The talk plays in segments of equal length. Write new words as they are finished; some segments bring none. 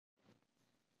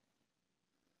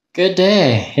Good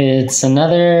day. It's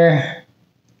another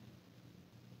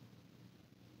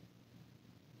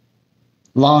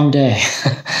long day.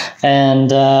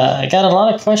 And I got a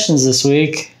lot of questions this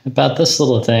week about this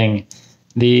little thing,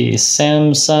 the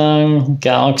Samsung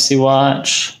Galaxy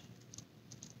Watch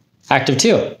Active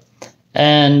 2.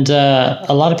 And a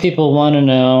lot of people want to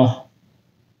know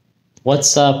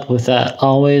what's up with that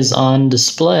always on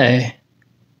display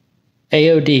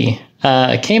AOD.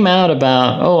 It came out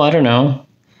about, I don't know,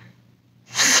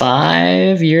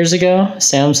 5 years ago.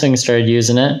 Samsung started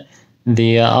using it,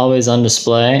 the always on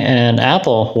display, and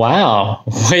Apple, wow,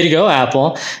 way to go,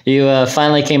 Apple. You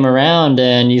finally came around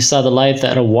and you saw the light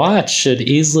that a watch should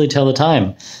easily tell the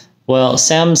time. Well,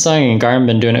 Samsung and Garmin have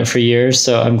been doing it for years,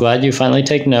 so I'm glad you finally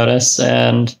take notice,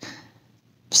 and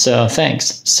so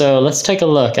thanks. So let's take a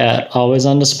look at always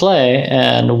on display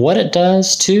and what it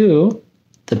does to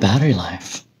the battery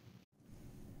life.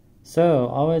 So,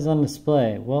 always on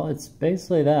display, well, it's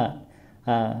basically that.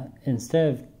 Instead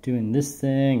of doing this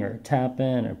thing or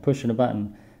tapping or pushing a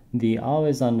button, the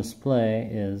always on display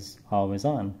is always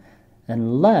on.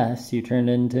 Unless you turn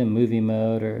it into movie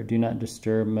mode or do not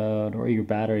disturb mode or your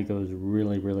battery goes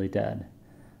really, really dead.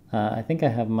 I think I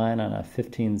have mine on a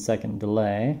 15-second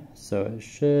delay, so it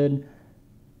should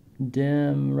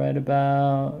dim right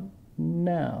about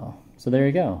now. So there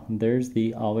you go. There's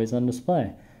the always on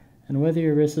display. And whether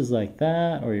your wrist is like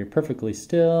that or you're perfectly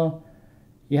still,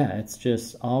 yeah, it's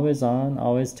just always on,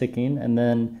 always ticking. And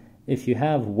then if you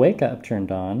have wake up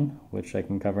turned on, which I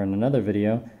can cover in another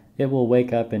video, it will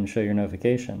wake up and show your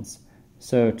notifications.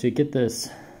 So to get this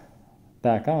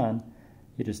back on,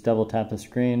 you just double tap the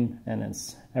screen and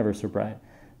it's ever so bright.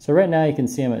 So right now you can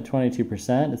see I'm at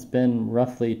 22%. It's been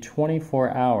roughly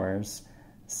 24 hours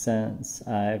since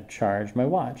I've charged my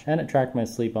watch, and it tracked my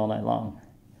sleep all night long.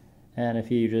 And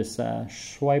if you just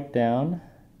swipe down,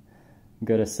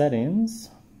 go to settings,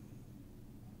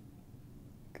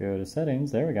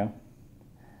 there we go,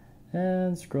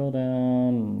 and scroll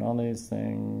down, all these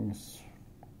things,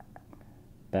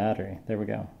 battery, there we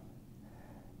go.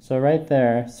 So right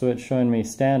there, so it's showing me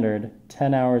standard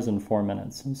 10 hours and 4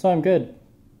 minutes. And so I'm good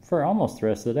for almost the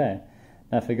rest of the day.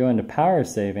 Now if I go into power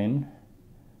saving,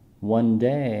 1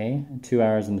 day, 2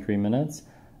 hours and 3 minutes,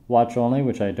 watch only,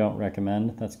 which I don't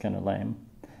recommend, that's kind of lame.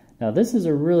 Now this is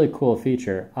a really cool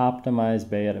feature, optimize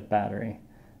battery.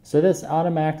 So this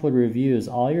automatically reviews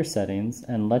all your settings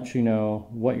and lets you know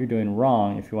what you're doing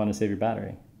wrong if you want to save your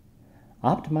battery.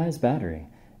 Optimize battery.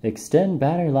 Extend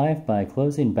battery life by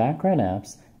closing background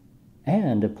apps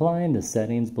and applying the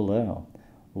settings below.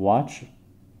 Watch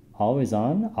always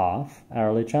on, off,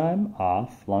 hourly chime,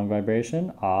 off, long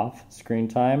vibration, off, screen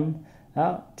time,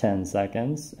 out, 10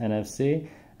 seconds, NFC,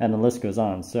 and the list goes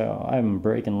on. So I'm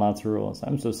breaking lots of rules.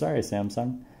 I'm so sorry,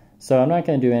 Samsung. So I'm not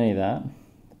going to do any of that.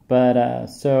 But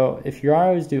so if you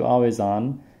always do always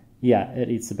on, yeah, it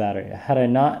eats the battery. Had I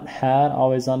not had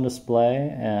always on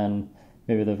display and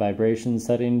maybe the vibration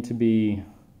setting to be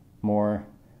more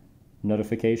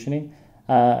notification-y,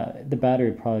 the battery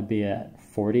would probably be at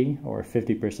 40 or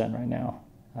 50% right now.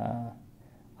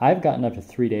 I've gotten up to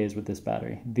 3 days with this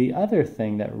battery. The other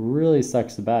thing that really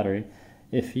sucks the battery,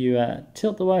 if you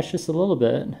tilt the watch just a little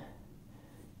bit,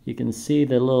 you can see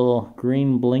the little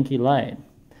green blinky light.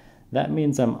 That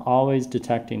means I'm always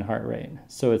detecting heart rate.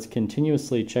 So it's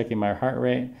continuously checking my heart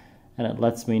rate, and it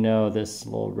lets me know this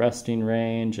little resting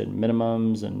range and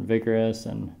minimums and vigorous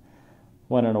and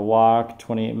went on a walk,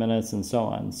 28 minutes, and so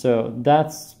on. So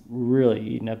that's really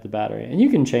eating up the battery. And you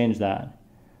can change that,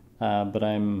 but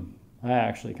I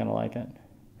actually kind of like it.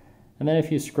 And then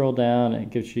if you scroll down, it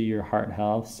gives you your heart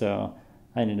health. So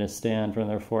I need to stand for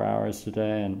another 4 hours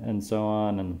today, and so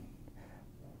on. And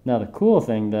now the cool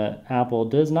thing that Apple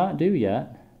does not do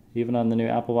yet, even on the new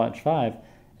Apple Watch 5,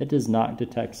 it does not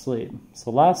detect sleep.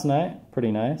 So last night,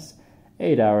 pretty nice,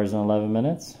 8 hours and 11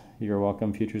 minutes. You're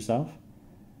welcome, future self.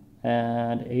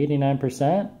 And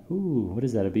 89%, ooh, what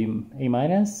is that, A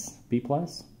minus, B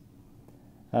plus?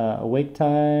 Awake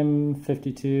time,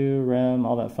 52, REM,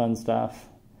 all that fun stuff.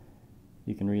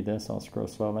 You can read this, I'll scroll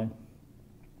slowly.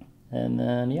 And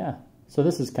then, yeah, so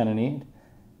this is kind of neat.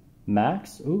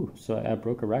 Max, ooh, so I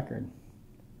broke a record.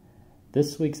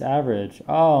 This week's average,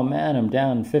 oh man, I'm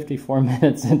down 54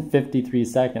 minutes and 53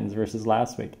 seconds versus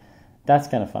last week. That's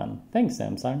kind of fun. Thanks,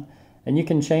 Samsung. And you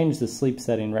can change the sleep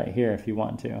setting right here if you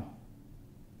want to.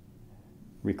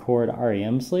 Record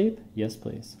REM sleep? Yes,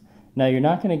 please. Now, you're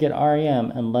not going to get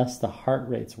REM unless the heart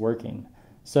rate's working.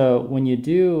 So when you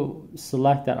do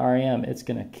select that REM, it's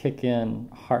going to kick in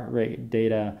heart rate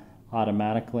data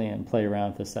automatically and play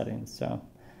around with the settings.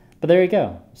 But there you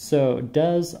go. So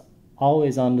does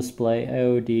always on display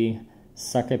AOD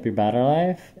suck up your battery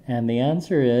life? And the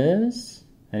answer is,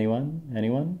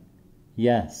 anyone?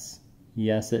 Yes.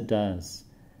 Yes, it does.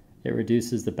 It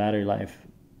reduces the battery life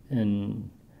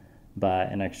by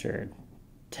an extra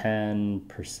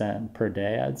 10% per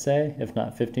day, I'd say, if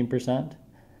not 15%.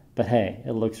 But hey,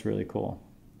 it looks really cool.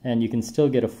 And you can still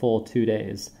get a full 2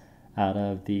 days out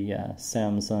of the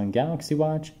Samsung Galaxy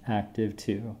Watch Active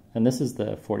 2. And this is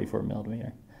the 44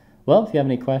 millimeter. Well, if you have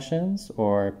any questions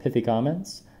or pithy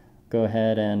comments, go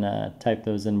ahead and type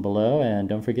those in below. And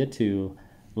don't forget to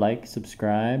like,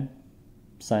 subscribe,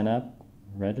 sign up,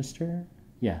 register.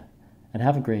 Yeah, and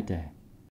have a great day.